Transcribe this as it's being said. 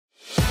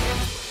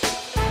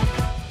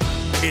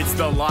It's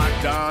the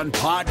Locked On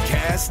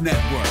Podcast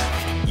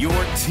Network, your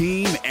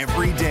team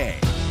every day.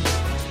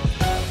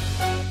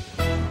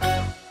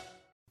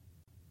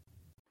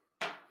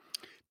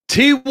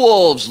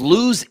 T-Wolves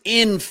lose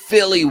in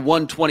Philly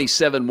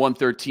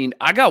 127-113.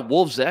 I got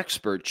Wolves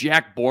expert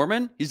Jack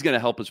Borman. He's going to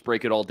help us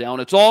break it all down.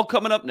 It's all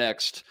coming up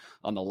next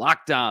on the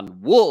Locked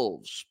On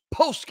Wolves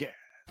POSTCAST.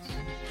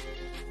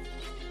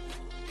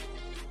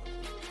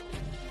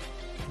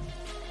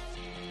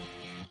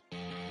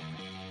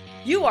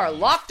 You are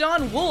Locked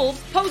On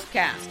Wolves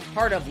POSTCAST,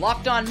 part of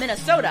Locked On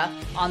Minnesota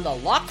on the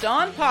Locked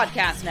On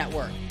Podcast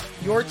Network.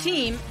 Your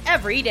team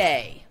every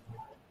day.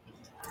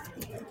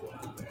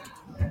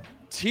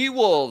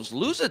 T-Wolves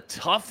lose a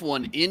tough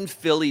one in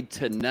Philly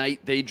tonight.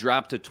 They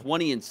dropped to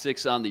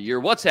 20-6 on the year.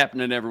 What's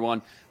happening,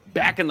 everyone?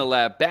 Back in the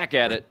lab, back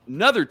at it.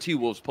 Another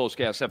T-Wolves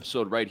POSTCAST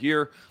episode right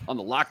here on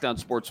the Locked On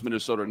Sports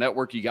Minnesota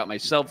Network. You got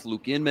myself,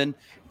 Luke Inman,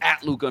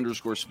 at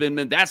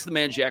Luke_Spinman. That's the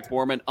man, Jack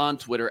Borman, on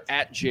Twitter,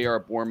 at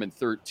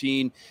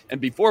JRBorman13. And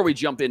before we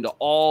jump into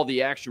all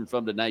the action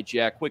from tonight,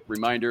 Jack, quick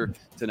reminder,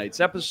 tonight's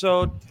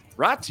episode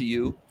brought to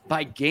you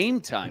by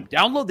Game Time.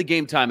 Download the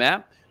Game Time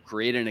app,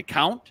 create an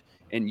account,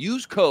 and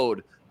use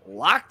code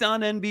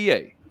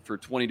LOCKEDONNBA for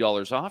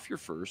 $20 off your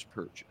first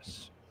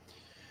purchase.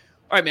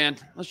 All right, man,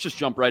 let's just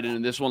jump right into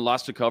this one.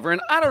 Lots to cover.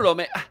 And I don't know,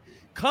 man,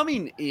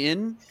 coming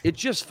in, it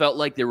just felt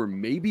like they were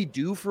maybe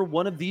due for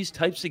one of these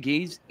types of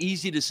games.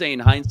 Easy to say in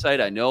hindsight,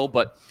 I know,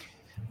 but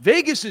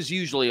Vegas is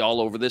usually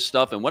all over this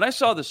stuff. And when I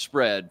saw the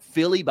spread,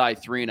 Philly by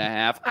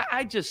 3.5,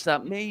 I just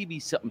thought maybe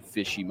something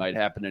fishy might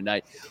happen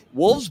tonight.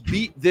 Wolves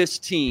beat this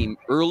team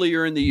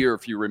earlier in the year,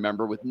 if you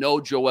remember, with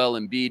no Joel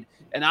Embid.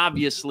 And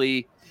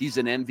obviously, he's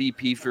an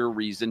MVP for a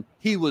reason.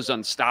 He was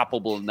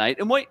unstoppable tonight.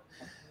 And what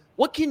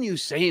can you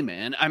say,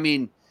 man? I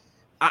mean,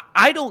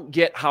 I don't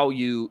get how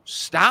you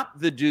stop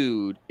the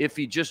dude if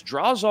he just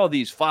draws all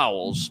these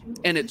fouls.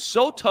 And it's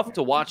so tough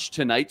to watch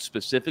tonight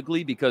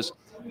specifically because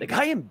the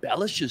guy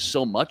embellishes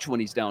so much when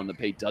he's down in the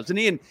paint, doesn't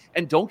he?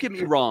 And don't get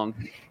me wrong,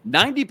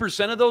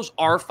 90% of those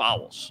are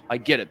fouls. I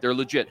get it. They're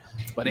legit.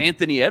 But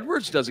Anthony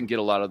Edwards doesn't get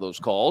a lot of those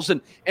calls.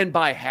 And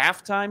by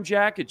halftime,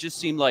 Jack, it just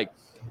seemed like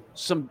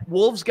some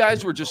Wolves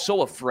guys were just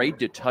so afraid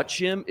to touch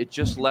him. It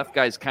just left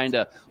guys kind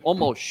of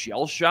almost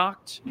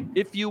shell-shocked,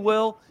 if you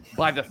will,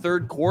 by the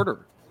third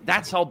quarter.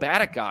 That's how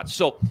bad it got.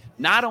 So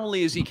not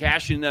only is he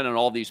cashing in on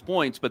all these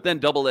points, but then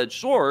double-edged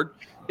sword,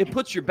 it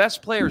puts your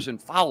best players in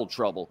foul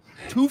trouble.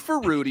 2 for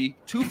Rudy,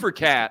 2 for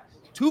Cat,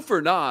 2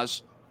 for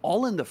Nas,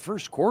 all in the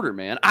first quarter,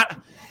 man.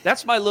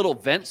 That's my little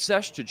vent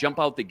sesh to jump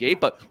out the gate.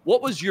 But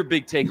what was your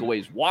big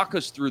takeaways? Walk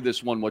us through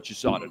this one, what you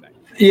saw tonight.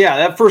 Yeah,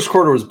 that first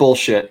quarter was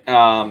bullshit.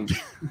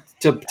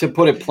 To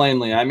put it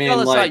plainly, I mean,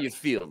 tell us like, how you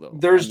feel though.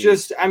 It's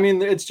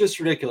just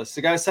ridiculous.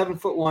 The guy's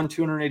 7'1",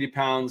 280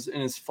 pounds,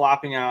 and is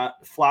flopping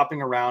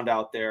around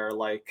out there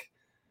like,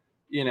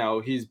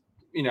 he's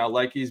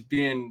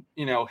being,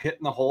 hit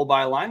in the hole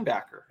by a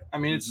linebacker. I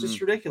mean, it's just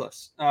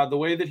ridiculous. The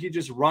way that he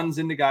just runs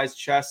into guys'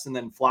 chests and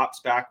then flops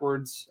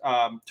backwards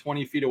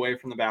 20 feet away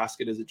from the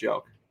basket is a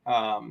joke.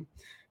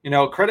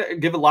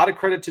 Give a lot of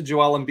credit to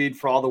Joel Embid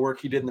for all the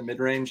work he did in the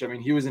mid-range. I mean,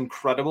 he was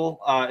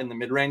incredible in the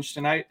mid-range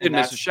tonight. Didn't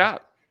miss a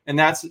shot. And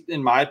that's,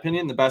 in my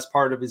opinion, the best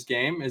part of his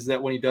game is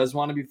that when he does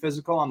want to be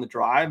physical on the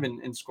drive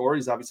and score,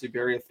 he's obviously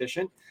very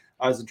efficient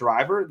as a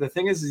driver. The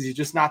thing is he's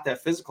just not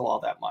that physical all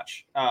that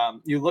much.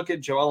 You look at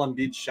Joel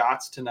Embid's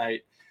shots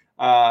tonight.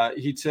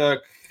 He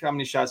took, how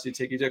many shots did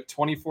he take? He took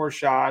 24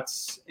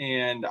 shots.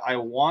 And I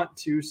want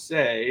to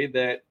say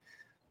that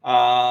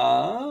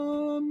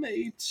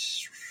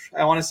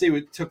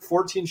he took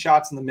 14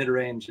 shots in the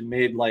mid-range and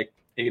made like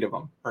 8 of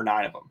them or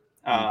 9 of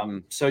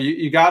them. So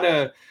you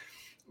gotta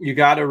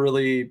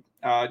really,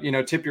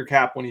 tip your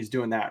cap when he's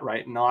doing that,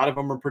 right? And a lot of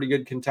them are pretty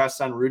good contests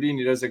on Rudy, and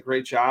he does a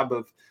great job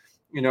of,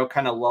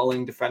 kind of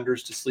lulling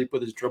defenders to sleep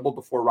with his dribble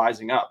before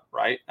rising up,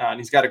 right? And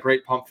he's got a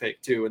great pump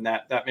fake too, and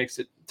that makes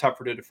it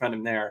tougher to defend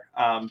him there.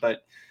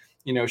 But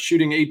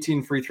shooting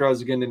 18 free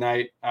throws again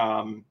tonight,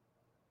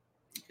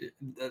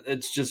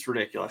 it's just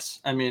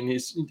ridiculous. I mean,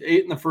 he's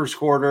 8 in the first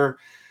quarter,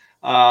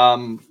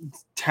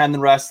 10 the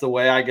rest of the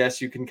way. I guess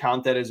you can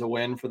count that as a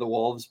win for the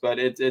Wolves, but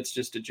it's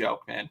just a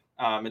joke, man.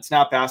 It's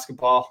not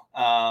basketball.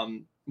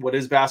 What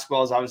is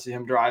basketball is obviously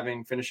him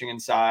driving, finishing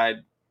inside,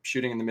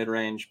 shooting in the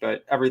mid-range,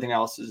 but everything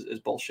else is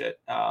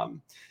bullshit.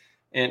 And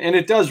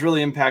it does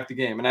really impact the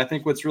game. And I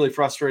think what's really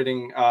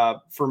frustrating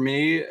for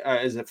me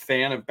as a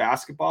fan of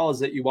basketball is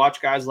that you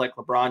watch guys like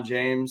LeBron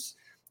James,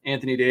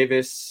 Anthony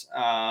Davis,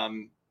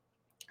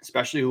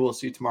 especially who we'll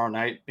see tomorrow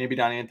night. Maybe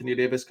not Anthony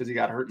Davis because he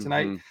got hurt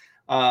tonight.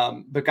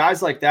 But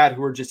guys like that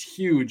who are just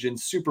huge and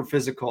super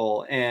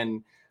physical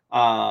and,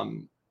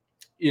 and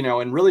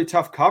really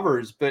tough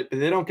covers, but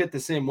they don't get the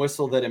same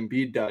whistle that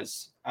Embid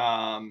does.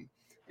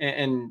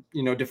 And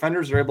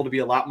defenders are able to be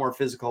a lot more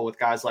physical with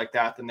guys like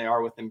that than they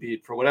are with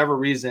Embid. For whatever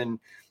reason,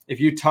 if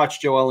you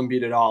touch Joel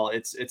Embid at all,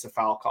 it's a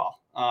foul call.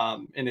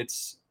 And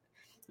it's,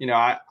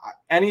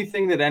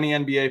 anything that any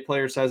NBA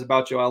player says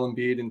about Joel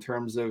Embid in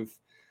terms of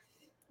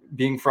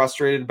being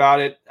frustrated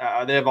about it,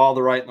 they have all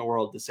the right in the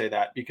world to say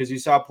that, because you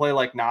saw a play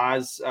like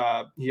Nas.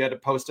 He had to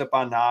post up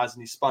on Nas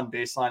and he spun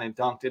baseline and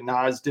dunked, and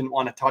Nas didn't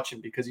want to touch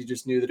him because he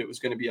just knew that it was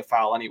going to be a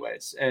foul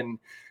anyways. And,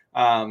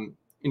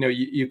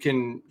 you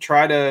can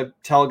try to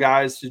tell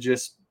guys to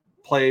just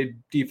play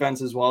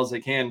defense as well as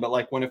they can, but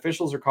like when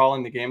officials are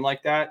calling the game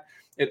like that,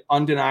 it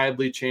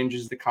undeniably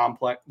changes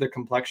the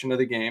complexion of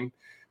the game.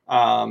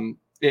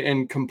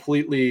 And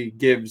completely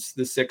gives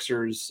the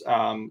Sixers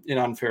an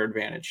unfair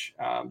advantage.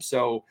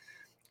 So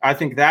I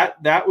think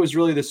that was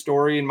really the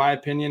story, in my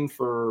opinion,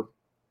 for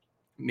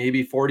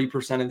maybe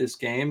 40% of this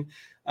game.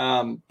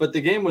 But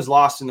the game was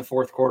lost in the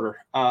fourth quarter.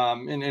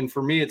 And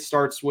for me, it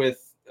starts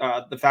with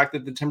the fact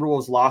that the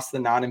Timberwolves lost the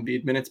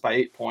non-Embiid minutes by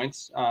 8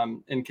 points.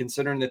 And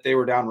considering that they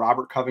were down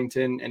Robert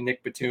Covington and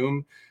Nick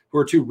Batum, who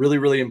are two really,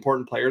 really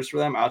important players for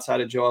them outside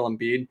of Joel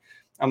Embiid,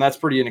 that's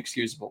pretty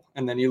inexcusable.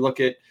 And then you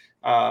look at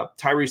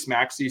Tyrese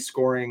Maxey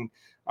scoring,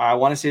 I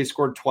want to say he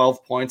scored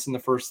 12 points in the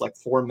first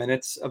 4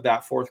 minutes of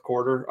that fourth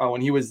quarter, when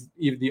he was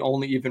the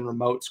only even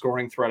remote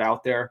scoring threat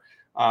out there.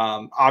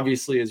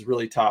 Obviously is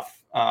really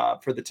tough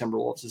for the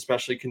Timberwolves,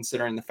 especially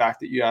considering the fact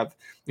that you have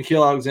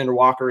Nickeil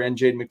Alexander-Walker and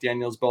Jaden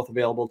McDaniels both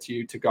available to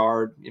you to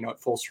guard, at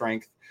full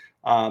strength.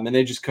 And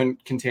they just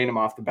couldn't contain him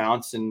off the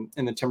bounce. And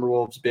the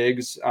Timberwolves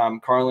bigs,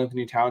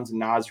 Karl-Anthony Towns and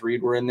Naz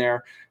Reid were in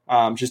there.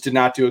 Just did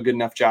not do a good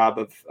enough job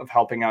of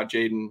helping out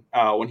Jaden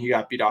when he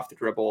got beat off the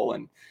dribble.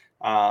 And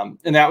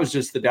that was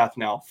just the death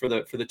knell for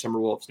the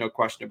Timberwolves. No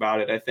question about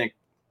it. I think,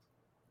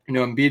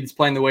 Embiid's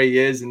playing the way he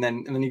is, and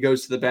then he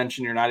goes to the bench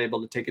and you're not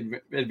able to take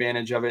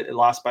advantage of it.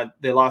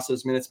 They lost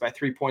those minutes by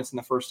 3 points in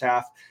the first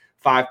half,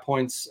 5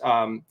 points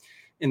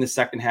in the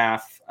second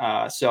half.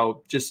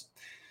 So just,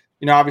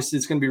 obviously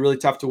it's going to be really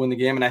tough to win the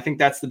game. And I think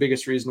that's the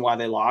biggest reason why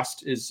they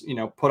lost is,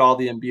 put all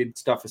the Embiid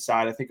stuff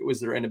aside. I think it was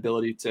their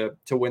inability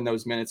to win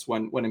those minutes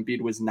when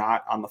Embiid was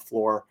not on the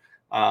floor.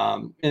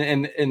 And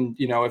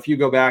if you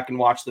go back and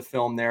watch the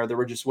film there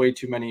were just way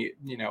too many,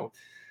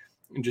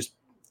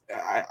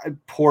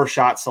 poor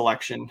shot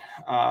selection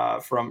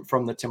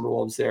from the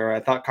Timberwolves there. I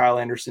thought Kyle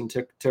Anderson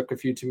took a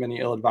few too many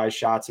ill-advised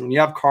shots. And when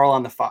you have Karl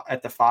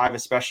at the 5,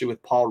 especially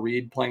with Paul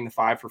Reed playing the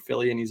 5 for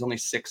Philly, and he's only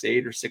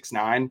 6'8" or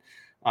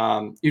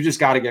 6'9", you just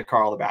got to get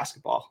Karl the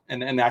basketball.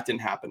 And that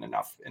didn't happen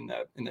enough in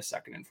the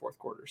second and fourth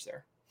quarters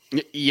there.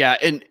 Yeah.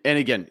 And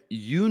again,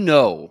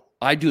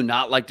 I do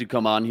not like to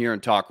come on here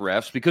and talk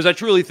refs, because I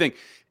truly think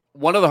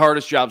one of the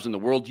hardest jobs in the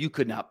world. You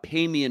could not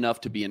pay me enough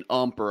to be an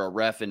ump or a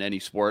ref in any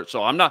sport.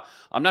 So I'm not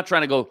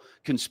trying to go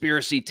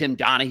conspiracy Tim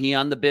Donaghy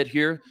on the bit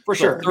here. For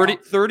sure.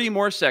 30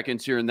 more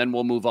seconds here and then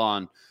we'll move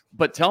on.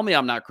 But tell me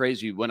I'm not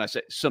crazy when I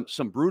say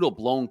some brutal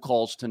blown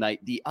calls tonight.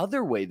 The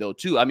other way, though,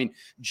 too. I mean,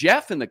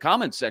 Jeff in the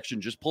comments section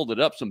just pulled it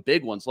up, some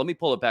big ones. Let me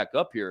pull it back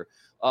up here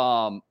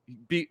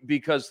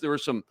because there were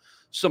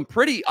some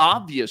pretty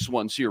obvious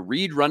ones here.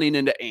 Reed running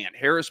into Ant,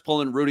 Harris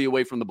pulling Rudy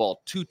away from the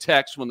ball, 2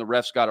 techs when the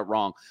refs got it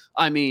wrong.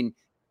 I mean,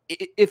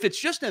 if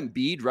it's just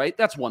Embiid, right,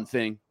 that's one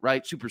thing,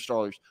 right?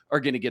 Superstars are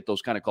going to get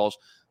those kind of calls.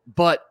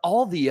 But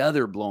all the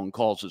other blown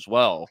calls as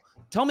well.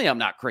 Tell me I'm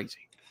not crazy.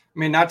 I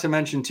mean, not to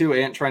mention, too,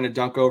 Ant trying to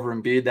dunk over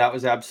Embiid. That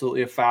was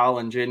absolutely a foul.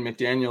 And Jaden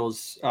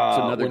McDaniels,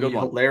 when he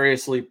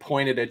hilariously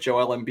pointed at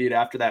Joel Embiid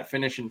after that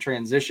finish in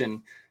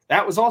transition,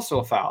 that was also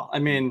a foul. I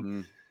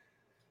mean,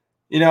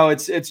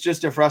 it's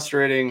just a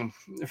frustrating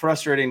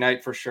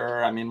night for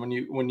sure. I mean,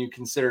 when you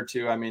consider,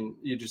 too, I mean,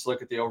 you just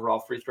look at the overall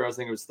free throws. I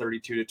think it was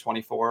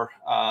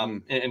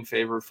 32-24 in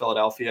favor of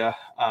Philadelphia.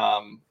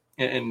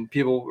 And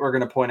people are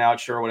going to point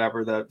out, sure,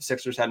 whatever, the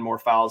Sixers had more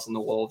fouls than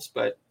the Wolves,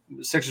 but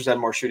the Sixers had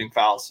more shooting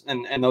fouls,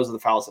 and those are the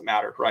fouls that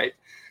matter, right?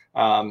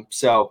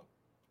 So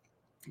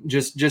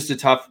just a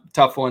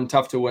tough one,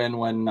 tough to win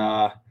when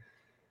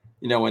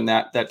when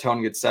that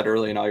tone gets set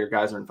early and all your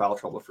guys are in foul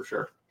trouble for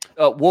sure.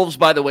 Wolves,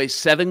 by the way,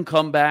 7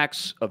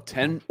 comebacks of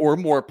 10 or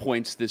more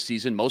points this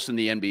season, most in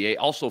the NBA.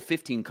 Also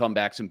 15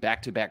 comebacks in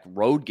back-to-back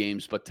road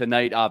games. But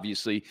tonight,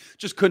 obviously,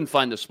 just couldn't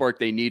find the spark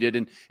they needed.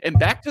 And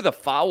back to the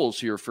fouls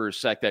here for a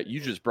sec that you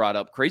just brought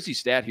up. Crazy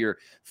stat here.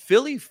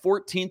 Philly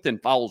 14th in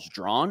fouls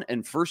drawn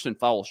and first in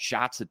foul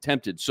shots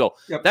attempted. So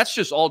That's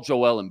just all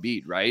Joel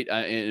Embiid, right?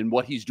 And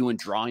what he's doing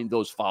drawing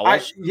those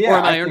fouls. Or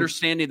am I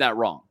understanding that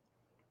wrong?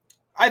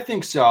 I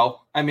think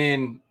so. I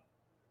mean,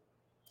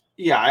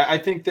 I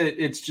think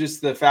that it's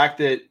just the fact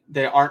that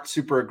they aren't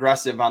super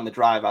aggressive on the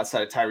drive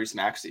outside of Tyrese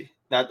Maxey.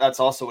 That's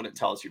also what it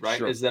tells you, right?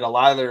 Sure. Is that a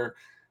lot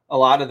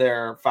of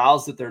their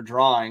fouls that they're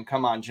drawing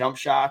come on jump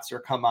shots or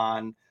come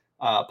on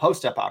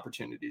post-up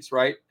opportunities,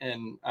 right?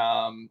 And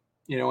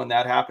when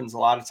that happens, a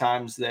lot of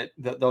times that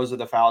those are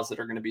the fouls that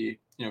are going to be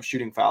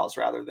shooting fouls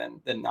rather than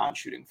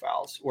non-shooting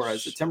fouls.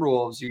 Whereas the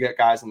Timberwolves, you get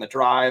guys on the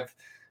drive,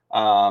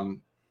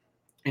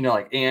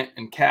 like Ant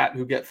and Cat,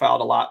 who get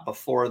fouled a lot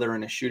before they're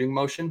in a shooting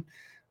motion.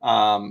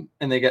 And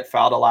they get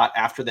fouled a lot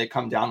after they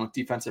come down with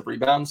defensive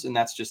rebounds. And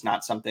that's just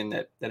not something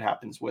that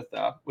happens with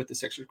the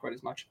Sixers quite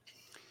as much.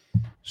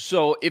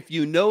 So if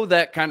you know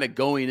that kind of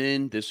going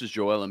in, this is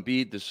Joel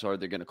Embiid, this is how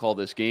they're going to call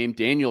this game.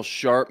 Daniel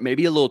Sharp,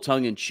 maybe a little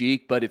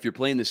tongue-in-cheek, but if you're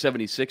playing the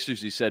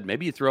 76ers, he said,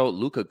 maybe you throw out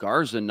Luka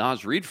Garza and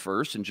Naz Reid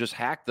first and just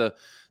hack the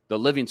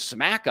living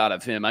smack out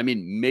of him. I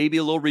mean, maybe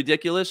a little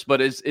ridiculous, but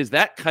is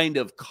that kind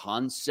of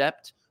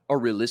concept a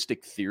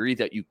realistic theory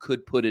that you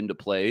could put into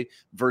play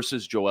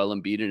versus Joel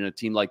Embiid in a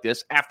team like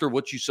this after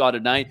what you saw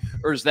tonight?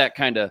 Or is that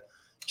kind of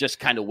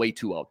way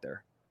too out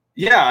there?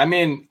 Yeah, I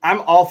mean,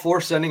 I'm all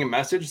for sending a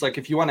message. Like,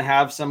 if you want to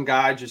have some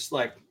guy just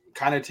like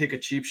kind of take a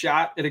cheap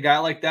shot at a guy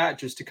like that,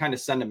 just to kind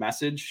of send a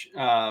message,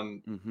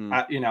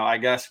 I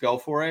guess go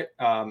for it.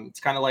 It's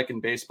kind of like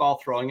in baseball,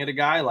 throwing at a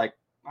guy. Like,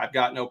 I've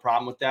got no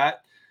problem with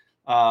that.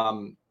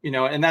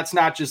 And that's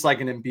not just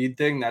like an Embiid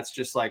thing. That's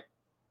just like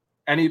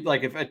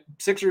if a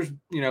Sixers,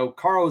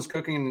 Carl was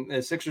cooking,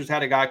 the Sixers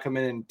had a guy come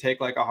in and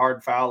take like a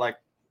hard foul. Like,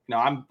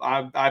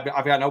 I've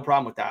got no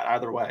problem with that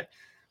either way.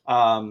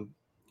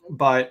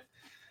 But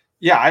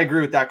yeah, I agree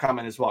with that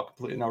comment as well.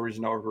 Completely no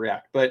reason to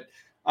overreact. But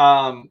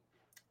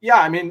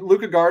I mean,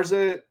 Luka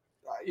Garza,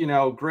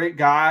 great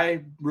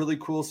guy, really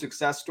cool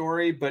success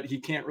story, but he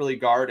can't really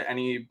guard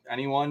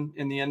anyone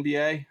in the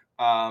NBA,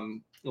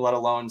 let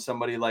alone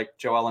somebody like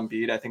Joel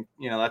Embiid. I think,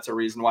 that's a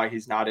reason why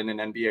he's not in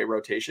an NBA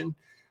rotation.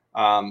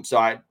 So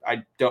I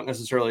don't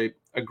necessarily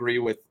agree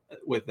with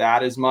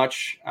that as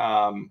much.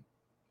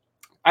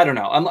 I don't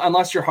know.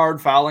 Unless you're hard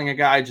fouling a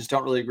guy, I just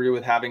don't really agree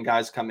with having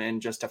guys come in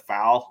just to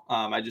foul.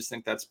 I just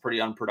think that's pretty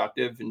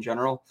unproductive in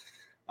general.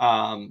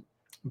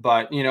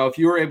 But, if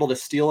you were able to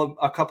steal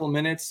a couple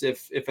minutes,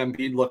 if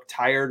Embiid looked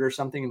tired or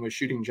something and was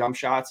shooting jump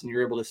shots and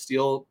you're able to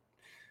steal,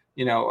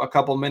 a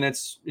couple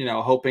minutes,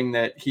 hoping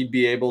that he'd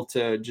be able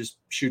to just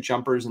shoot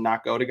jumpers and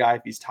not go to guy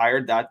if he's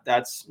tired,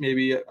 that's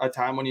maybe a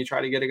time when you try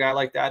to get a guy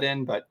like that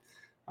in. But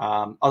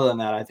other than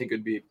that, I think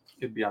it'd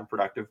be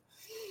unproductive.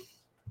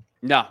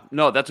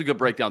 No, that's a good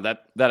breakdown.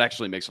 That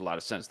actually makes a lot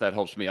of sense. That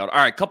helps me out. All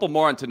right, a couple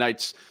more on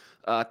tonight's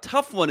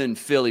tough one in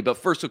Philly. But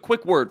first, a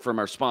quick word from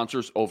our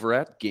sponsors over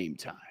at Game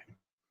Time.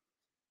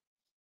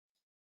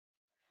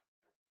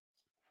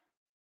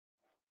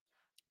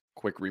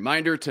 Quick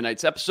reminder,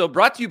 tonight's episode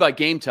brought to you by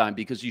Game Time,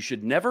 because you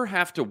should never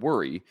have to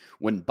worry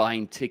when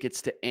buying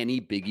tickets to any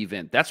big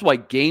event. That's why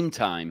Game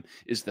Time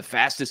is the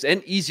fastest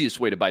and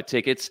easiest way to buy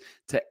tickets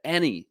to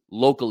any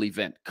local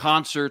event,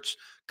 concerts,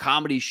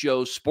 comedy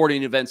shows,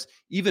 sporting events,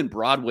 even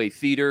Broadway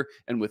theater,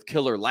 and with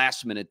killer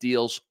last-minute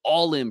deals,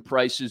 all-in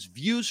prices,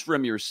 views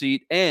from your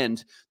seat,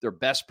 and their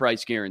best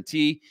price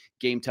guarantee.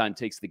 Game Time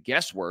takes the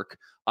guesswork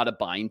out of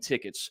buying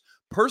tickets.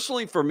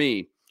 Personally, for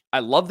me, I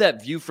love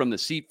that view from the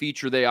seat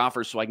feature they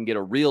offer, so I can get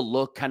a real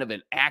look, kind of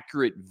an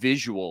accurate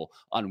visual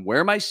on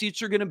where my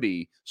seats are going to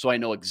be, so I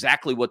know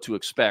exactly what to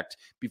expect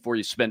before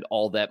you spend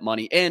all that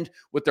money. And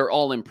with their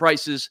all-in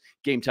prices,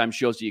 Game Time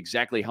shows you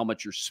exactly how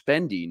much you're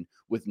spending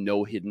with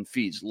no hidden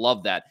fees.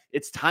 Love that.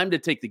 It's time to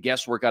take the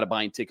guesswork out of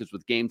buying tickets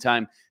with Game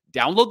Time.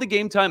 Download the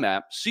Game Time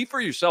app. See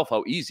for yourself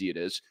how easy it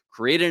is.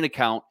 Create an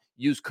account.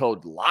 Use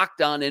code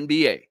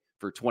LOCKEDONNBA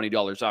for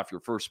 $20 off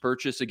your first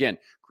purchase. Again,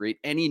 create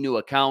any new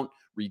account.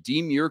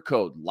 Redeem your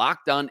code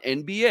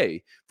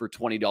LOCKEDONNBA for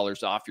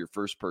 $20 off your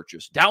first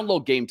purchase.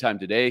 Download Game Time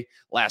today.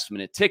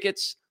 Last-minute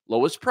tickets,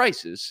 lowest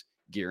prices,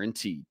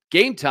 guaranteed.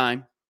 Game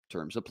Time.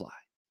 Terms apply.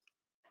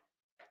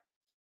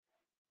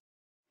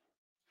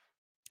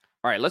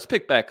 All right, let's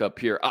pick back up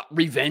here.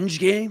 Revenge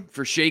game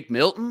for Shake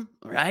Milton,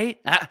 right?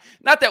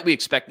 Not that we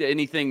expect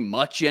anything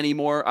much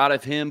anymore out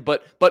of him,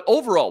 but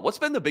overall, what's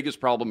been the biggest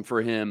problem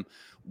for him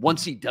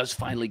once he does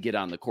finally get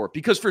on the court?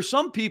 Because for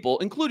some people,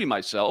 including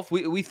myself,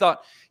 we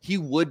thought he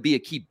would be a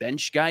key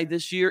bench guy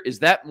this year. Is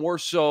that more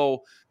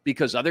so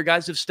because other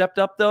guys have stepped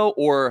up, though,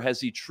 or has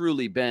he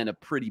truly been a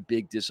pretty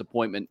big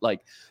disappointment?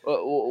 Like,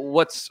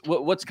 what's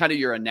kind of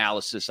your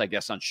analysis, I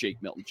guess, on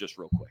Shake Milton, just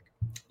real quick?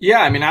 Yeah,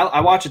 I mean,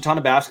 I watch a ton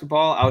of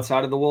basketball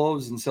outside of the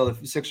Wolves, and so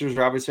the Sixers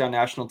are obviously on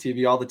national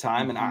TV all the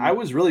time. And I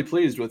was really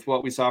pleased with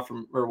what we saw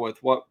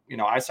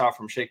I saw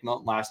from Shake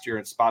Milton last year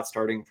in spot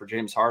starting for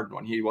James Harden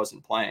when he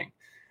wasn't playing.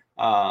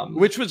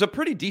 Which was a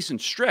pretty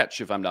decent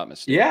stretch, if I'm not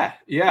mistaken.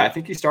 Yeah. I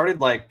think he started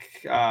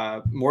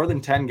more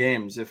than 10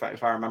 games, if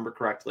I remember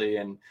correctly.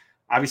 And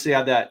obviously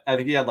I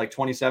think he had like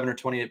 27 or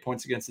 28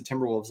 points against the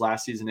Timberwolves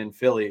last season in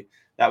Philly.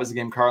 That was the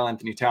game Karl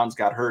Anthony Towns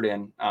got hurt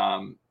in.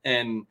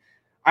 And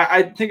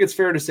I think it's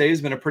fair to say he's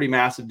been a pretty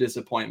massive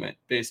disappointment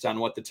based on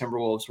what the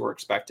Timberwolves were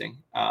expecting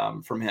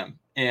from him.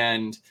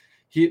 And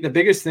the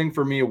biggest thing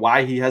for me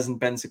why he hasn't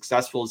been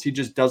successful is he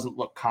just doesn't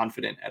look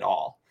confident at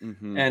all.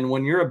 Mm-hmm. And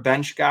when you're a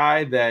bench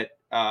guy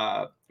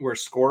where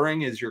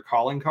scoring is your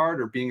calling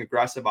card or being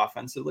aggressive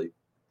offensively,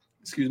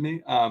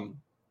 and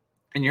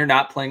you're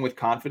not playing with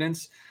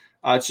confidence,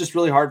 it's just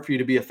really hard for you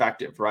to be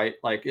effective, right?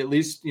 Like at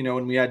least,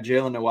 when we had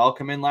Jalen Noel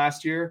come in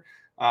last year,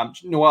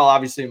 Noel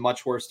obviously a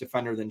much worse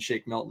defender than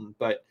Shake Milton,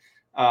 but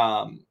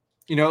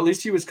at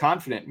least he was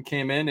confident and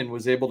came in and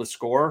was able to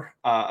score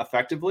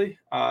effectively,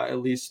 at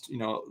least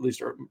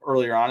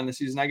earlier on in the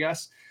season, I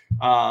guess.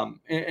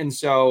 And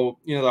so,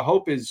 the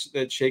hope is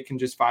that Shake can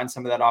just find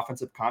some of that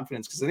offensive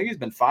confidence, because I think he's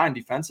been fine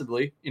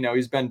defensively.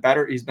 He's been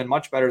better. He's been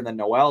much better than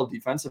Noel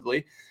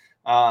defensively.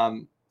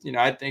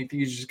 I think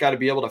he's just got to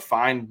be able to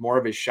find more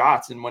of his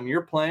shots. And when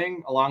you're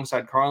playing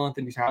alongside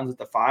Karl-Anthony Towns at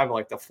the 5,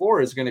 like, the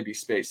floor is going to be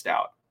spaced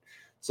out.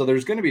 So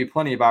there's going to be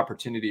plenty of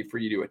opportunity for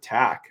you to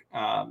attack.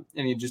 And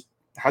he just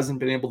hasn't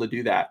been able to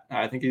do that.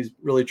 I think he's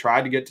really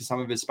tried to get to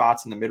some of his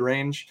spots in the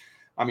mid-range.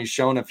 He's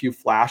shown a few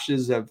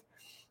flashes of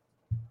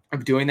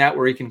doing that,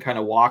 where he can kind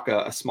of walk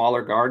a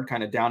smaller guard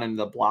kind of down into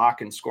the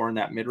block and score in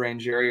that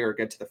mid-range area or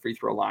get to the free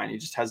throw line. He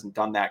just hasn't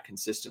done that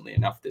consistently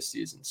enough this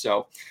season.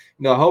 So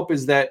the hope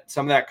is that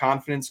some of that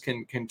confidence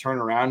can turn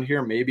around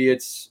here. Maybe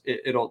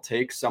it'll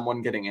take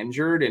someone getting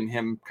injured and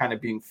him kind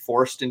of being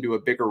forced into a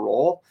bigger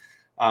role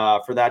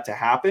for that to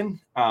happen.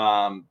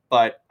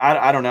 But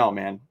I don't know,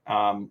 man.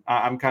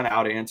 I'm kind of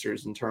out of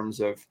answers in terms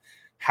of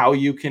how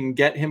you can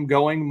get him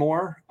going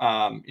more.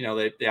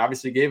 They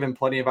obviously gave him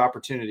plenty of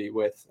opportunity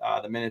with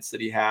the minutes that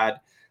he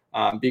had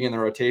being in the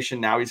rotation.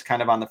 Now he's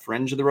kind of on the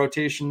fringe of the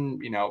rotation.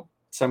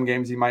 Some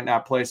games he might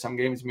not play. Some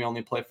games he may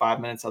only play 5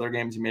 minutes. Other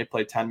games he may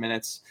play 10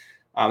 minutes.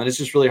 And it's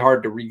just really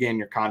hard to regain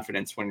your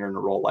confidence when you're in a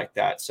role like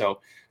that.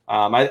 So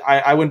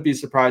I wouldn't be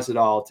surprised at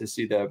all to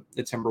see the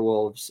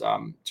Timberwolves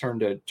turn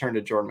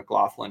to Jordan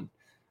McLaughlin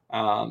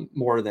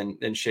more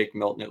than Shake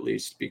Milton, at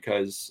least,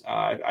 because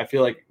I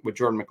feel like with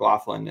Jordan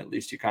McLaughlin, at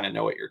least you kind of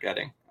know what you're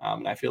getting.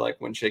 And I feel like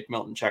when Shake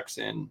Milton checks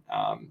in,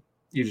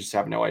 you just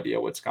have no idea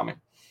what's coming.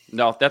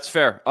 No, that's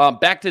fair.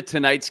 Back to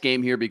tonight's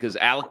game here, because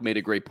Alec made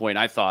a great point,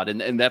 I thought,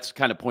 and that's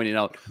kind of pointing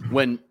out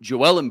when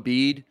Joel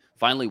Embiid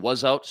finally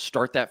was out,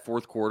 start that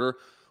fourth quarter,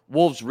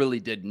 Wolves really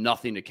did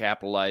nothing to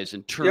capitalize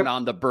and turn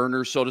on the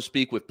burner, so to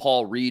speak, with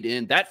Paul Reed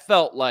in. That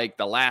felt like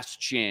the last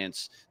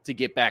chance to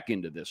get back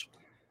into this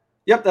one.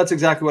 Yep, that's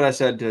exactly what I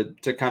said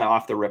to kind of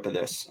off the rip of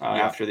this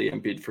after the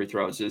Embiid free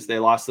throws, is they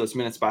lost those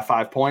minutes by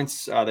 5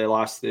 points. They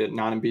lost the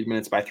non-Embiid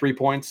minutes by 3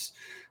 points.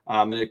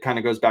 And it kind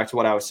of goes back to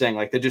what I was saying.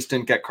 Like, they just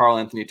didn't get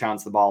Karl-Anthony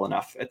Towns the ball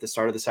enough at the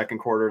start of the second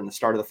quarter and the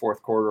start of the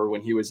fourth quarter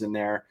when he was in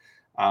there,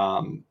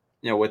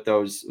 with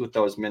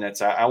those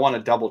minutes. I want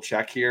to double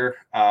check here.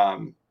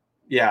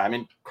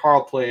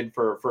 Karl played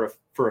for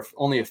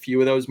only a few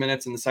of those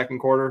minutes in the second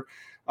quarter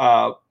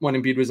when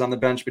Embiid was on the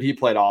bench, but he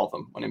played all of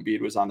them when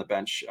Embiid was on the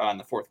bench in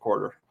the fourth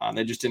quarter.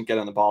 They just didn't get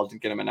him the ball,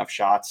 didn't get him enough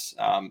shots.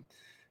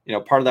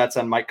 Part of that's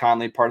on Mike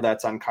Conley, part of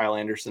that's on Kyle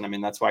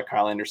Anderson. That's why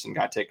Kyle Anderson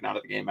got taken out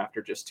of the game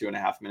after just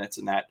 2.5 minutes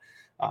in that,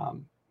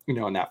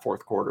 in that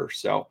fourth quarter.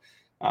 So,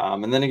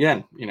 and then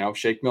again,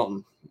 Shake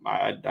Milton,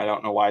 I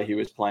don't know why he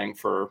was playing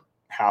for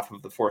half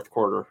of the fourth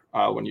quarter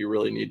when you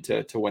really need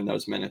to win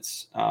those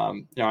minutes.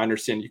 I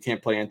understand you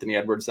can't play Anthony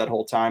Edwards that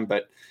whole time,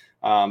 but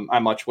I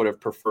much would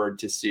have preferred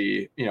to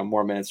see,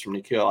 more minutes from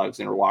Nickeil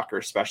Alexander-Walker,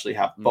 especially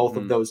have both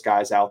of those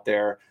guys out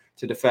there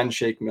to defend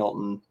Shake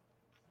Milton,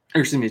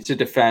 to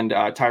defend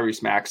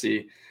Tyrese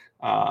Maxey,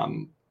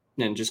 and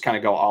just kind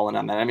of go all in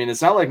on that.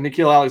 It's not like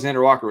Nickeil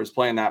Alexander-Walker was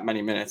playing that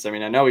many minutes. I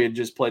know he had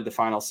just played the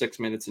final 6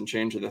 minutes and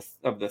change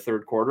of the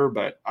third quarter,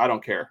 but I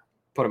don't care.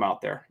 Put him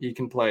out there. He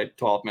can play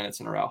 12 minutes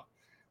in a row.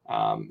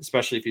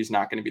 Especially if he's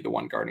not going to be the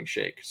one guarding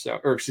Shake.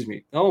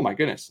 Oh my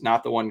goodness,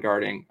 not the one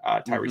guarding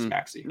Tyrese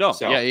Maxey. No,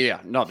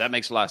 no, that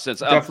makes a lot of sense.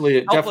 Definitely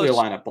a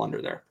lineup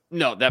blunder there.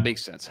 No, that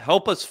makes sense.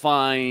 Help us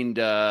find,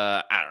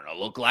 a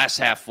little glass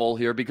half full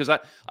here, because I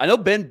know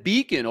Ben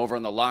Beacon over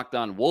on the Locked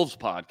On Wolves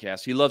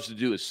podcast, he loves to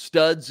do his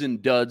studs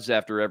and duds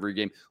after every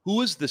game.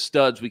 Who is the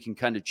studs we can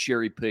kind of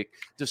cherry pick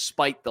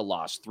despite the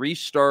loss? 3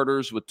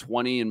 starters with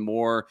 20 and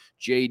more,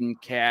 Jaden,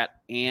 Cat,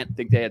 Ant, I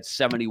think they had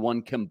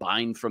 71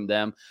 combined from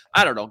them.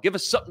 I don't know. Give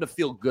us something to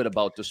feel good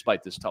about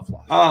despite this tough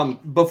loss.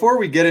 Before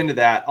we get into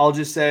that, I'll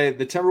just say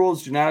the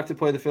Timberwolves do not have to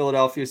play the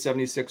Philadelphia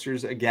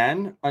 76ers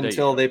again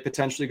until they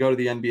potentially go to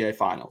the NBA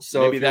Finals.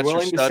 So maybe if you're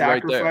willing to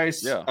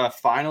sacrifice a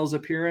finals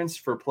appearance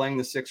for playing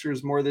the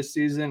Sixers more this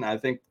season, I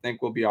think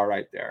we'll be all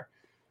right there.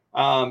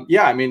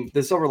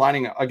 The silver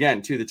lining,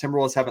 again, too, the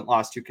Timberwolves haven't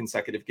lost 2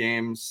 consecutive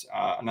games.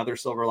 Another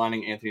silver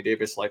lining, Anthony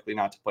Davis likely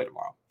not to play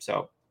tomorrow.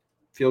 So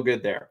feel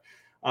good there.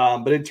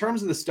 But in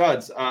terms of the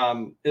studs,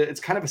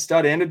 it's kind of a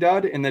stud and a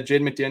dud in that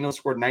Jaden McDaniels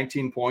scored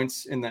 19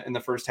 points in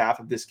the first half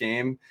of this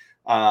game,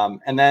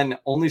 and then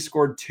only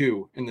scored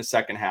 2 in the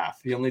second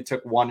half. He only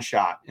took 1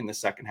 shot in the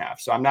second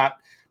half. So I'm not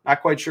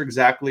quite sure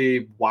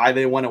exactly why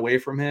they went away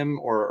from him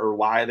or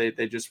why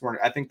they just weren't.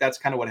 I think that's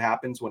kind of what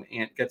happens when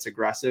Ant gets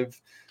aggressive.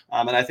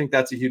 And I think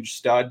that's a huge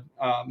stud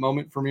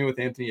moment for me with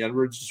Anthony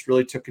Edwards. Just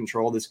really took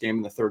control of this game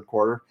in the third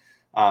quarter.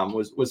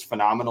 Was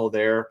phenomenal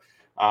there.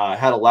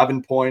 Had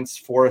 11 points,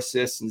 4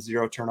 assists, and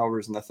 0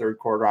 turnovers in the third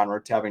quarter on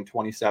road to having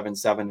 27,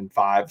 7, and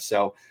 5.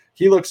 So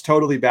he looks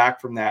totally back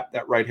from that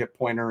right hip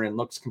pointer and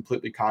looks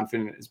completely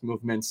confident in his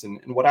movements. And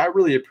what I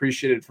really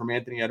appreciated from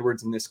Anthony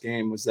Edwards in this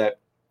game was that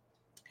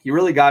he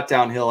really got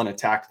downhill and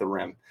attacked the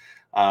rim.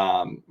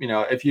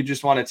 If you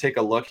just want to take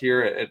a look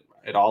here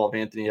at all of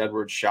Anthony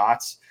Edwards'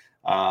 shots,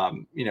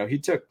 he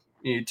took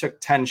he took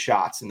 10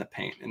 shots in the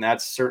paint, and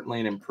that's certainly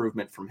an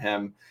improvement from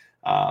him.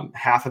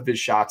 Half of his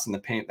shots in the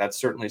paint, that's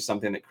certainly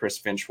something that Chris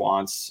Finch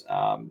wants,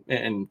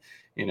 and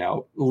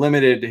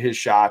limited his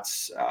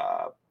shots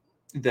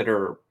that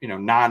are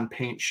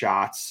non-paint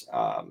shots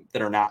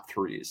that are not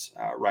threes,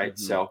 right?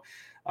 Mm-hmm.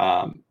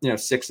 So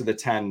 6 of the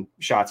 10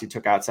 shots he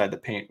took outside the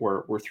paint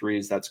were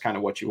threes. That's kind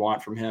of what you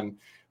want from him.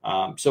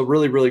 So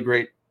really, really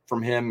great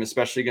from him,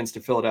 especially against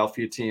a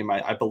Philadelphia team.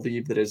 I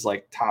believe that is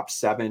like top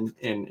 7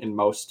 in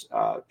most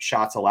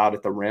shots allowed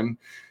at the rim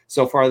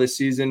so far this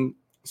season.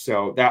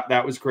 So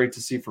that was great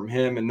to see from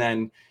him. And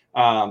then,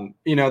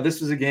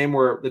 this was a game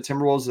where the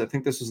Timberwolves, I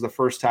think this was the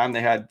first time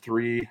they had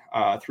three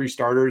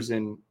starters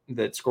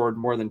that scored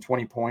more than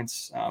 20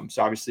 points.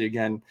 So obviously,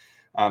 again,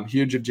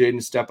 huge of Jaden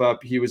to step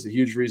up. He was the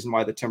huge reason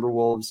why the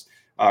Timberwolves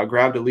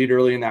grabbed a lead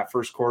early in that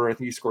first quarter. I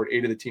think he scored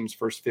 8 of the team's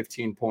first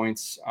 15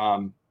 points.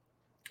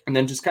 And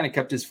then just kind of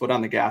kept his foot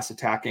on the gas,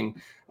 attacking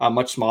a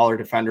much smaller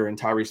defender in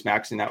Tyrese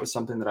Maxey. And that was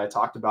something that I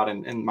talked about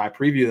in my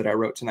preview that I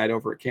wrote tonight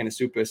over at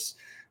Canasupis,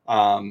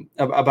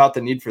 about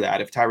the need for that.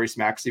 If Tyrese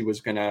Maxey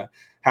was going to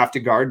have to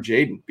guard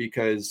Jaden,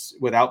 because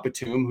without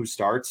Batum, who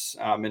starts,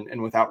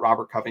 and without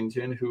Robert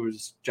Covington,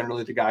 who's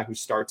generally the guy who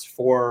starts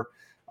for,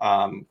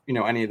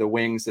 any of the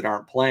wings that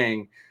aren't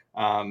playing.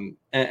 And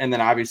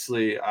then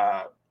obviously,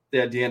 they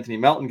had DeAnthony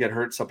Melton get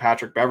hurt, so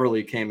Patrick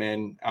Beverley came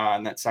in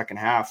that second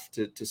half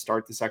to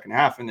start the second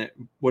half, and it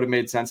would have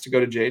made sense to go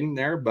to Jaden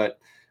there, but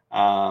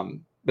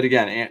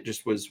again, Ant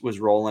just was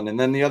rolling. And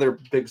then the other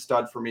big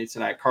stud for me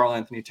tonight, Karl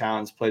Anthony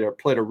Towns, played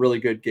a really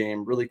good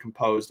game, really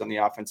composed on the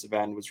offensive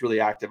end, was really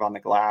active on the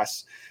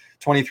glass,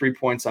 23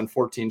 points on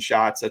 14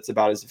 shots. That's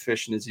about as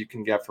efficient as you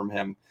can get from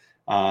him.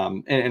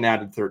 And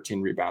added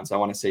 13 rebounds. I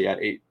want to say he had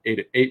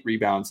eight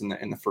rebounds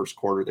in the first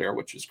quarter there,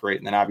 which is great.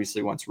 And then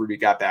obviously once Rudy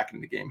got back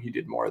into the game, he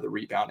did more of the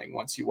rebounding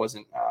once he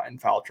wasn't in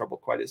foul trouble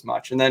quite as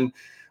much. And then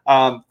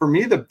for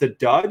me,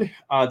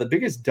 the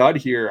biggest dud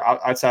here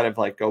outside of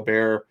like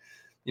Gobert,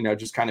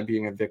 just kind of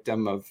being a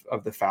victim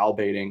of the foul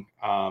baiting.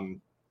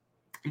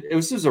 It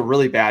was just a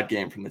really bad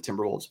game from the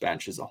Timberwolves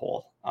bench as a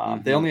whole.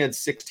 They only had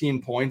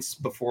 16 points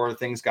before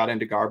things got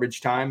into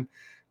garbage time.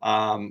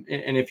 And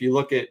if you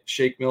look at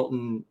Shake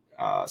Milton,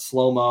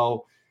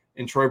 Slow-Mo,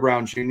 and Troy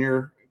Brown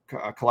Jr.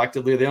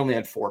 Collectively, they only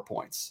had 4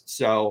 points.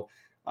 So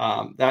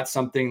that's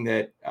something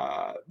that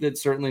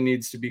certainly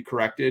needs to be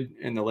corrected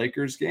in the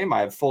Lakers game.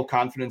 I have full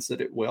confidence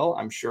that it will.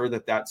 I'm sure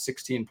that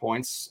 16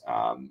 points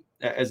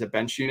as a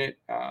bench unit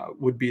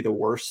would be the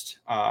worst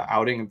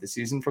outing of the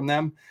season from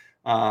them.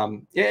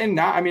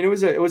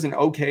 It was an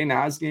okay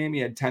Nas game. He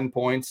had 10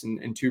 points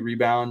and 2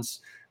 rebounds.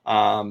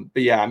 But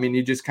yeah,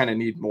 you just kind of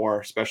need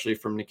more, especially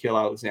from Nickeil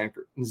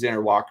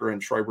Alexander-Walker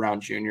and Troy Brown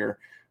Jr.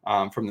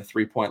 From the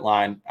 3-point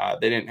line.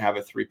 They didn't have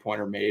a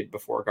 3-pointer made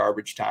before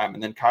garbage time.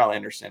 And then Kyle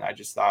Anderson, I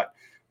just thought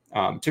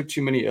took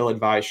too many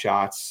ill-advised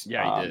shots.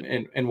 Yeah, he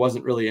did. And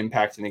wasn't really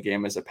impacting the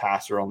game as a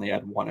passer, only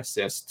had 1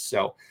 assist.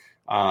 So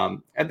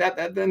and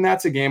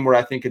that's a game where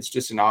I think it's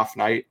just an off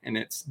night, and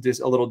it's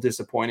just a little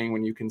disappointing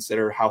when you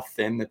consider how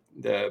thin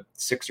the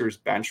Sixers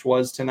bench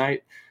was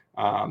tonight.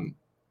 And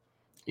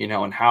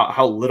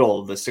how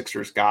little the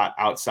Sixers got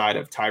outside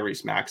of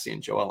Tyrese Maxey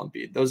and Joel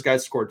Embiid. Those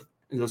guys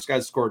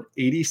scored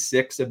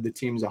 86 of the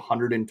team's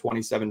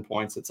 127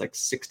 points. It's like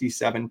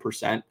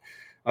 67%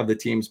 of the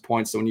team's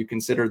points. So when you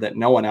consider that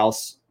no one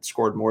else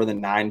scored more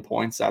than 9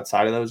 points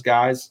outside of those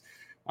guys,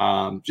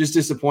 just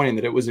disappointing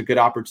that it was a good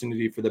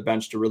opportunity for the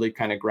bench to really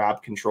kind of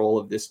grab control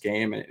of this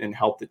game and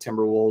help the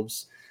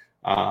Timberwolves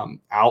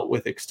out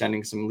with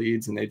extending some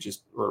leads, and they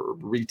just were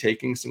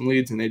retaking some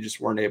leads, and they just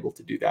weren't able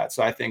to do that.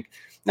 So I think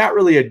not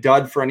really a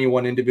dud for any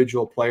one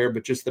individual player,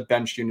 but just the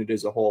bench unit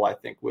as a whole, I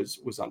think was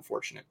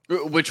unfortunate.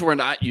 Which we're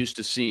not used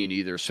to seeing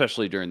either,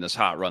 especially during this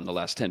hot run, the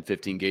last 10,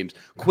 15 games.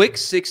 Quick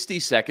 60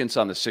 seconds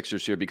on the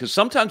Sixers here, because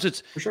sometimes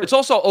it's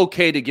also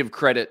okay to give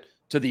credit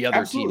to the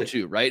other team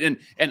too, right?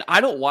 And I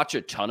don't watch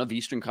a ton of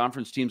Eastern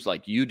Conference teams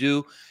like you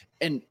do.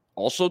 And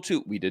also,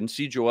 too, we didn't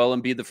see Joel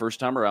Embiid the first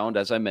time around,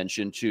 as I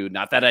mentioned, too.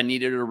 Not that I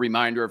needed a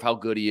reminder of how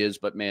good he is,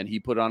 but, man, he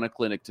put on a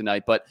clinic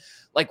tonight. But,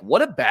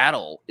 what a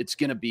battle it's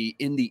going to be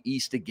in the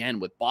East again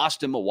with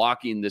Boston,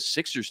 Milwaukee, and this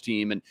Sixers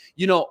team. And,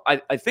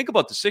 I think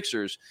about the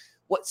Sixers,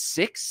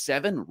 6,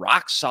 7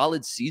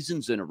 rock-solid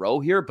seasons in a row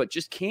here, but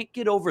just can't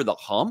get over the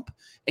hump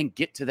and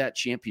get to that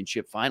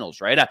championship finals,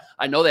 right?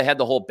 I know they had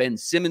the whole Ben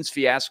Simmons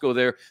fiasco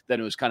there.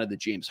 Then it was kind of the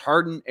James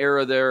Harden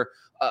era there.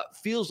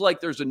 Feels like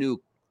there's a new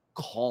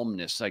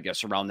calmness, I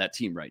guess, around that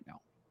team right now.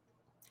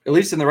 At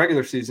least in the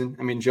regular season.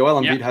 Joel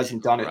Embiid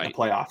hasn't done it in the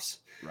playoffs.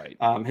 Right.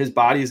 His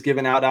body's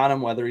given out on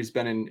him, whether he's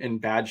been in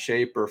bad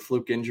shape or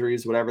fluke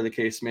injuries, whatever the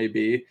case may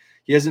be.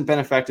 He hasn't been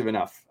effective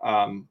enough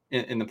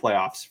in the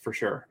playoffs for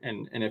sure.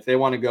 And if they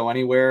want to go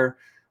anywhere,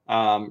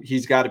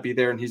 he's got to be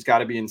there, and he's got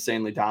to be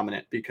insanely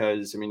dominant,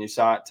 because, you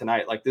saw it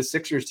tonight. This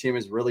Sixers team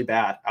is really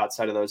bad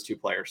outside of those two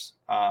players.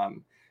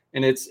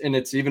 And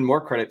it's even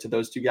more credit to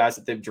those two guys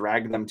that they've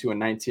dragged them to a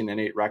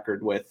 19-8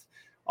 record with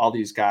all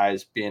these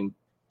guys being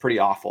pretty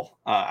awful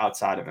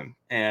outside of him.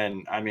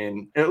 And I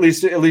mean, at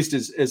least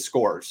his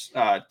scores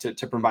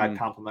to provide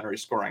complementary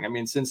scoring. I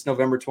mean, since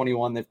November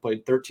 21, they've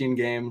played 13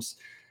 games.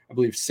 I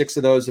believe 6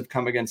 of those have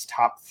come against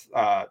top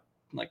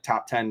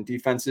 10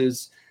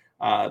 defenses.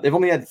 They've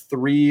only had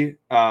 3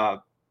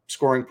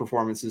 scoring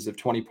performances of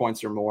 20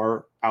 points or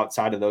more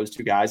outside of those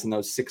 2 guys in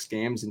those 6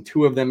 games, and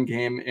 2 of them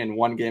in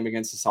one game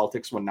against the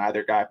Celtics when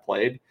neither guy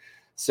played.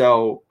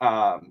 So,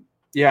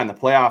 in the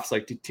playoffs,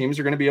 like teams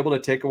are going to be able to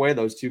take away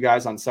those 2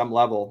 guys on some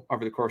level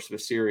over the course of a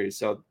series.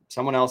 So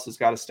someone else has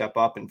got to step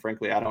up. And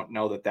frankly, I don't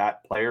know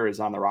that player is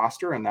on the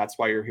roster. And that's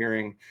why you're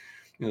hearing,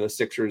 the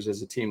Sixers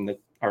as a team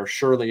that are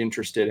surely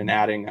interested in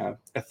adding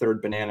a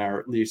third banana, or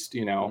at least,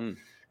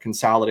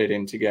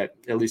 consolidating to get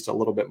at least a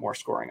little bit more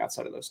scoring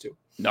outside of those 2.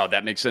 No,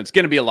 that makes sense. It's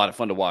going to be a lot of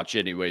fun to watch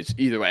anyways,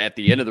 either at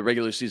the end of the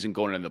regular season,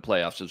 going into the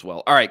playoffs as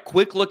well. All right,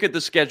 quick look at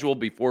the schedule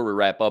before we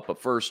wrap up.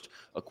 But first,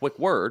 a quick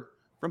word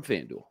from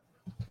FanDuel.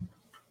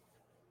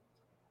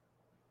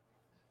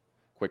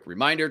 Quick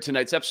reminder,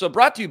 tonight's episode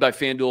brought to you by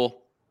FanDuel.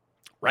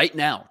 Right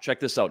now, check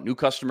this out. New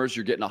customers,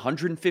 you're getting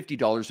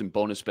 $150 in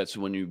bonus bets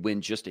when you win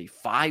just a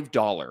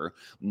 $5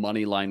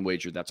 money line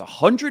wager. That's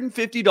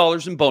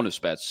 $150 in bonus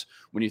bets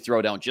when you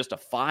throw down just a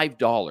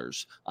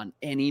 $5 on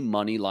any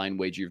money line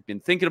wager. You've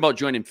been thinking about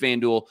joining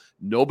FanDuel.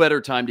 No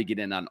better time to get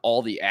in on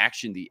all the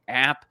action. The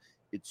app,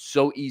 it's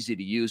so easy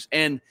to use,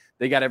 and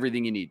they got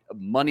everything you need.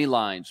 Money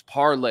lines,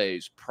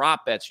 parlays,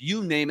 prop bets,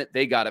 you name it,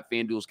 they got it.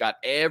 FanDuel's got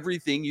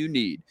everything you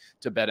need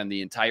to bet on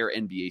the entire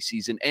NBA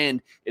season,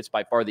 and it's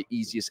by far the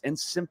easiest and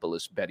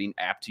simplest betting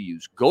app to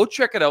use. Go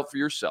check it out for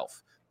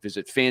yourself.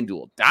 Visit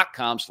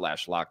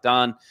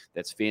FanDuel.com/lockedon.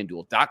 That's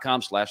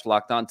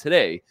FanDuel.com/lockedon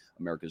today.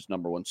 America's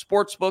 #1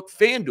 sportsbook,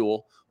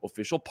 FanDuel,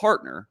 official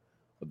partner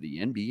of the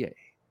NBA.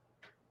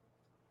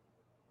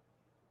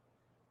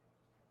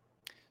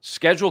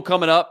 Schedule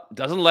coming up.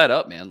 Doesn't let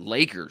up, man.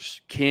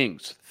 Lakers,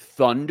 Kings,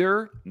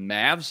 Thunder,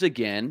 Mavs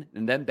again,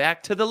 and then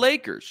back to the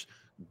Lakers.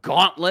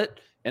 Gauntlet.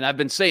 And I've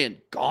been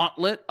saying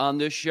gauntlet on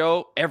this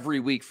show every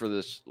week for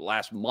this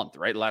last month,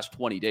 right? Last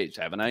 20 days,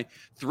 haven't I?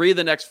 3 of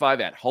the next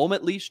 5 at home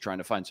at least, trying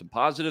to find some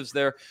positives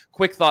there.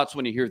 Quick thoughts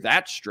when you hear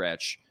that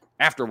stretch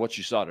after what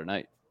you saw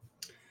tonight.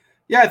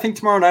 Yeah, I think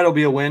tomorrow night will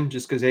be a win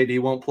just because AD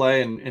won't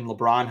play and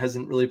LeBron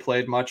hasn't really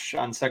played much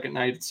on second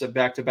nights of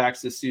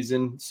back-to-backs this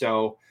season.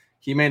 So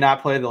he may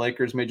not play. The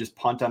Lakers may just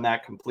punt on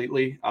that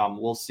completely.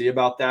 We'll see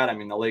about that. I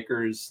mean, the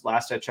Lakers,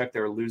 last I checked,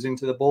 they were losing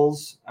to the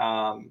Bulls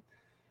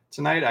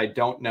tonight. I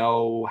don't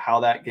know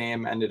how that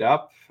game ended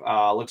up.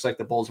 Looks like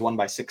the Bulls won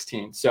by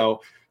 16.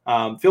 So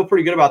feel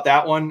pretty good about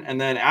that one. And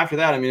then after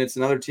that, I mean, it's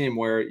another team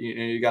where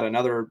you got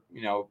another,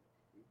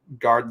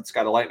 guard that's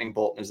got a lightning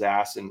bolt in his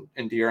ass, and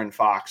De'Aaron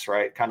Fox,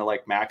 right? Kind of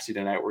like Maxey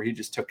tonight, where he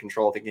just took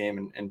control of the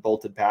game and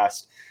bolted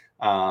past,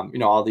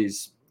 all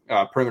these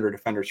perimeter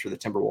defenders for the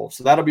Timberwolves.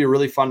 So that'll be a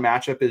really fun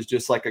matchup. Is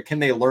just like, can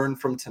they learn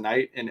from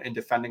tonight in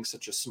defending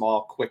such a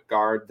small, quick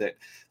guard that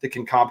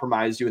can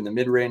compromise you in the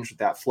mid-range with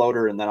that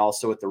floater, and then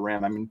also at the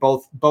rim. I mean,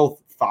 both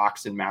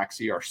Fox and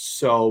Maxey are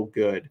so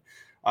good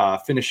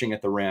finishing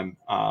at the rim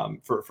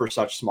for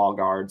such small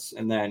guards.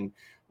 And then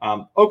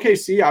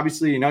OKC,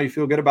 obviously, you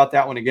feel good about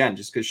that one again,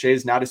 just because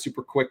Shea's not a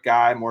super quick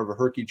guy, more of a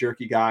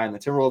herky-jerky guy, and the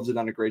Timberwolves have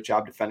done a great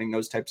job defending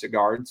those types of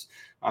guards,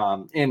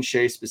 and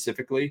Shea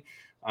specifically.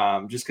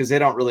 Just because they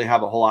don't really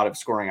have a whole lot of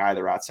scoring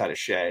either outside of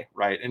Shea,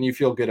 right? And you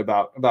feel good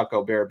about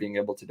Gobert being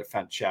able to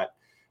defend Chet.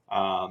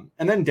 And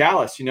then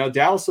Dallas,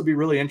 Dallas will be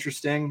really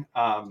interesting.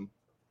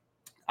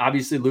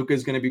 Obviously, Luka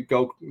is going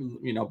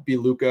to be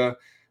Luka.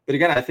 But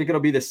again, I think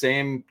it'll be the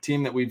same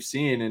team that we've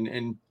seen.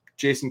 And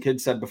Jason Kidd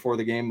said before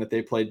the game that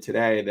they played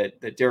today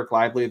that Derek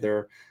Lively,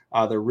 their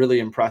really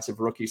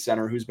impressive rookie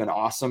center who's been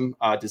awesome,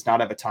 does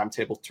not have a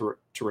timetable to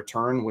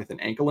return with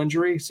an ankle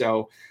injury.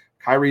 So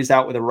Kyrie's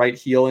out with a right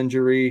heel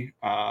injury.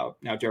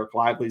 Now Derek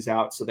Lively's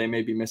out, so they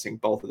may be missing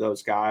both of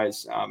those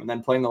guys. And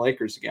then playing the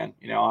Lakers again,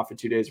 off of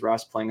 2 days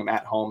rest, playing them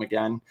at home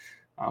again.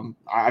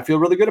 I feel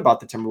really good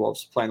about the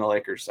Timberwolves playing the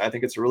Lakers. I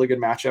think it's a really good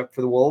matchup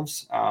for the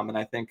Wolves. And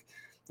I think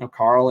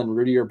Karl and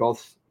Rudy are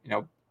both,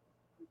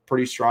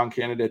 pretty strong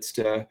candidates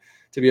to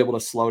be able to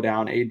slow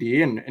down AD.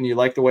 And you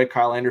like the way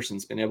Kyle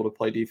Anderson's been able to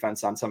play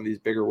defense on some of these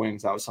bigger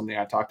wings. That was something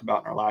I talked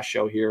about in our last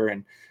show here.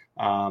 And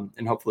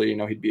hopefully,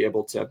 he'd be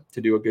able to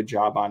do a good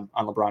job on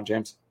LeBron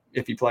James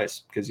if he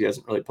plays, because he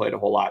hasn't really played a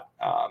whole lot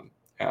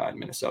in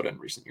Minnesota in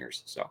recent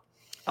years. So,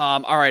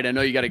 all right, I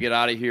know you got to get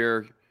out of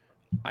here.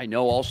 I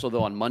know also,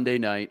 though, on Monday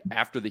night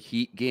after the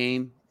Heat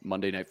game,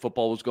 Monday Night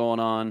Football was going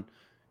on.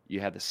 You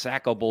had the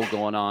Sacco Bowl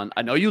going on.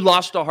 I know you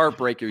lost a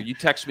heartbreaker. You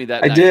texted me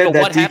that night. I did.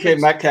 But that DK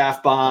happens?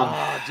 Metcalf bomb.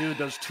 Oh, dude,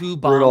 those 2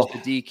 bombs to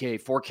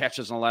DK, 4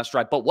 catches on the last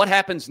drive. But what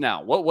happens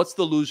now? What's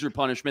the loser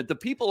punishment? The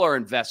people are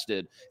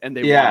invested, and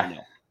they want to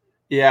know.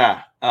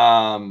 Yeah.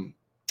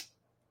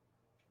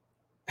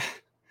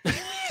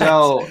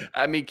 So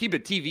I mean, keep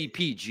it TV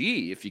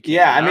PG if you can.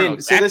 Yeah, I mean,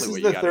 exactly. So this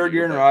is the 3rd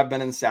year in a row I've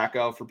been in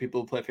Sacco for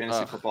people who play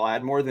fantasy football. I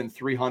had more than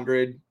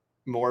 300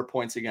 more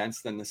points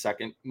against than the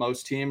second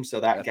most team. So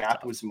that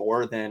gap was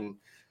more than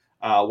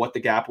what the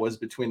gap was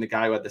between the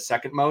guy who had the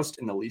second most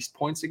and the least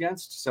points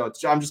against. So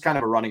I'm just kind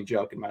of a running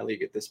joke in my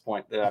league at this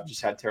point that I've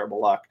just had terrible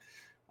luck.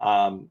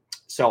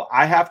 So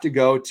I have to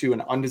go to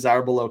an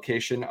undesirable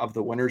location of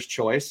the winner's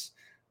choice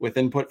with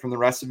input from the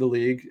rest of the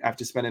league. I have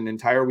to spend an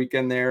entire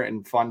weekend there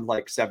and fund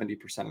like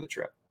 70% of the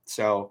trip.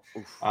 So,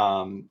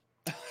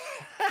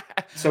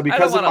 so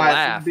because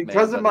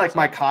of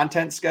my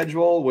content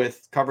schedule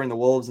with covering the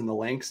Wolves and the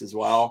Lynx as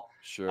well,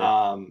 sure.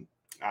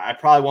 I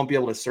probably won't be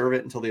able to serve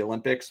it until the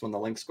Olympics when the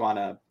Lynx go on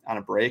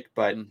a break.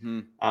 But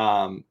and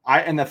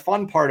the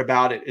fun part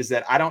about it is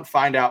that I don't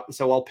find out.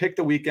 So I'll pick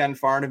the weekend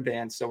far in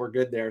advance, so we're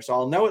good there. So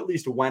I'll know at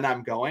least when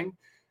I'm going,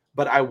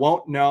 but I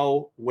won't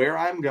know where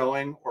I'm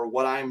going or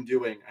what I'm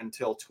doing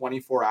until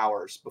 24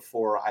 hours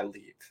before I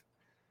leave.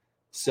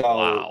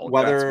 So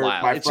whether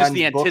my it's friends just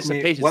the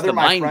anticipation, it's the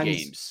mind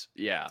games.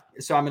 Yeah.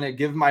 So I'm going to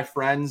give my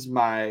friends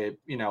my,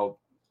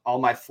 all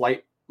my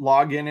flight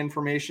login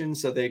information.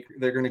 So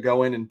they're going to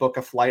go in and book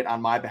a flight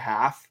on my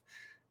behalf.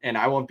 And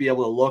I won't be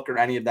able to look or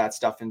any of that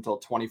stuff until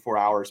 24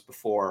 hours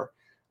before,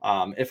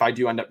 if I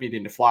do end up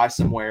needing to fly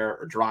somewhere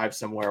or drive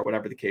somewhere,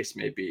 whatever the case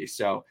may be.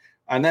 So,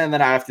 and then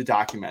I have to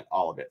document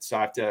all of it. So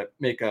I have to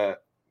make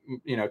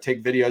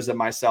take videos of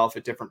myself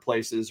at different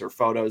places or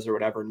photos or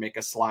whatever, and make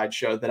a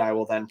slideshow that I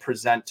will then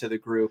present to the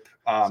group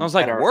Sounds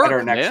like at work,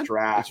 our next man.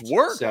 draft. It's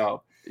work.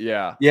 So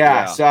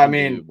yeah. So I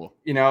mean,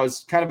 it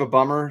was kind of a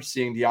bummer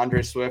seeing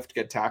DeAndre Swift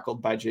get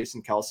tackled by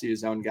Jason Kelsey,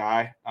 his own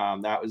guy.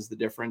 That was the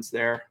difference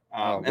there.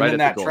 And then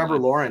that Trevor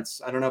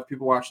Lawrence, I don't know if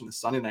people watching the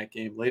Sunday night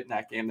game, late in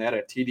that game, they had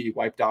a TD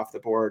wiped off the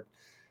board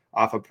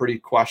off a pretty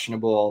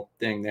questionable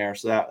thing there.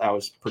 So that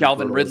was pretty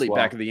Calvin Ridley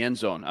back of the end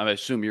zone. I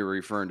assume you're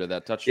referring to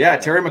that touchdown. Yeah,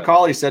 Terry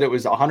McCauley said it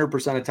was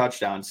 100% a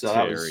touchdown. So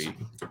that was a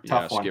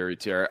tough one. Scary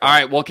Terry. All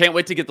right, well, can't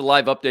wait to get the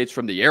live updates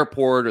from the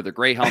airport or the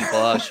Greyhound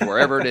bus,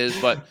 wherever it is.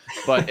 But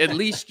at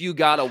least you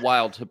got a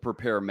while to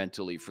prepare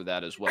mentally for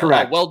that as well.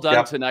 Correct. Well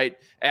done tonight.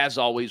 As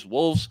always,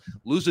 Wolves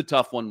lose a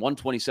tough one,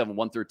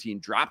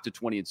 127-113, dropped to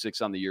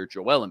 20-6 on the year.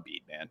 Joel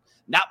Embid, man.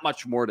 Not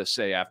much more to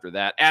say after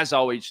that. As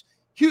always,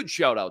 huge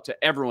shout out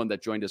to everyone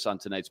that joined us on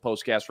tonight's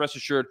postcast. Rest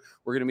assured,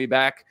 we're going to be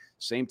back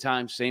same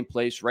time, same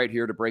place, right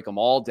here to break them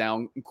all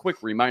down.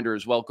 Quick reminder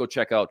as well, go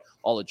check out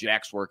all of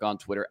Jack's work on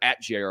Twitter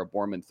at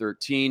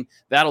JRBorman13.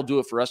 That'll do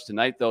it for us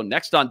tonight, though.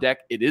 Next on deck,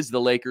 it is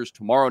the Lakers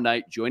tomorrow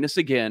night. Join us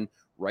again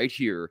right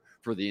here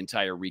for the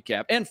entire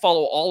recap, and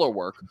follow all our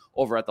work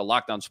over at the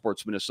Locked On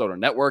Sports Minnesota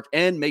Network.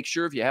 And make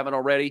sure, if you haven't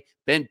already,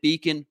 Ben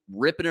Beacon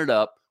ripping it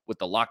up with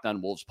the Locked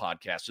On Wolves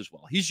podcast as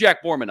well. He's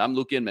Jack Borman. I'm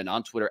Luke Inman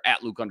on Twitter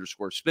at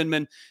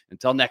Luke_Spinman.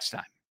 Until next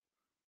time,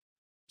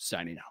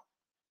 signing out.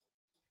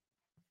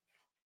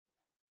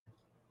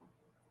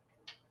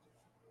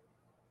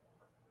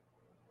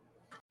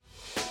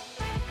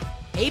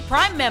 Hey,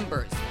 Prime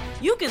members,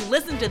 you can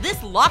listen to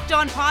this Locked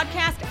On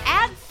podcast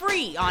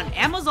ad-free on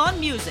Amazon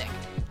Music.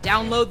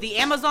 Download the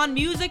Amazon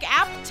Music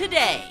app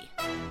today.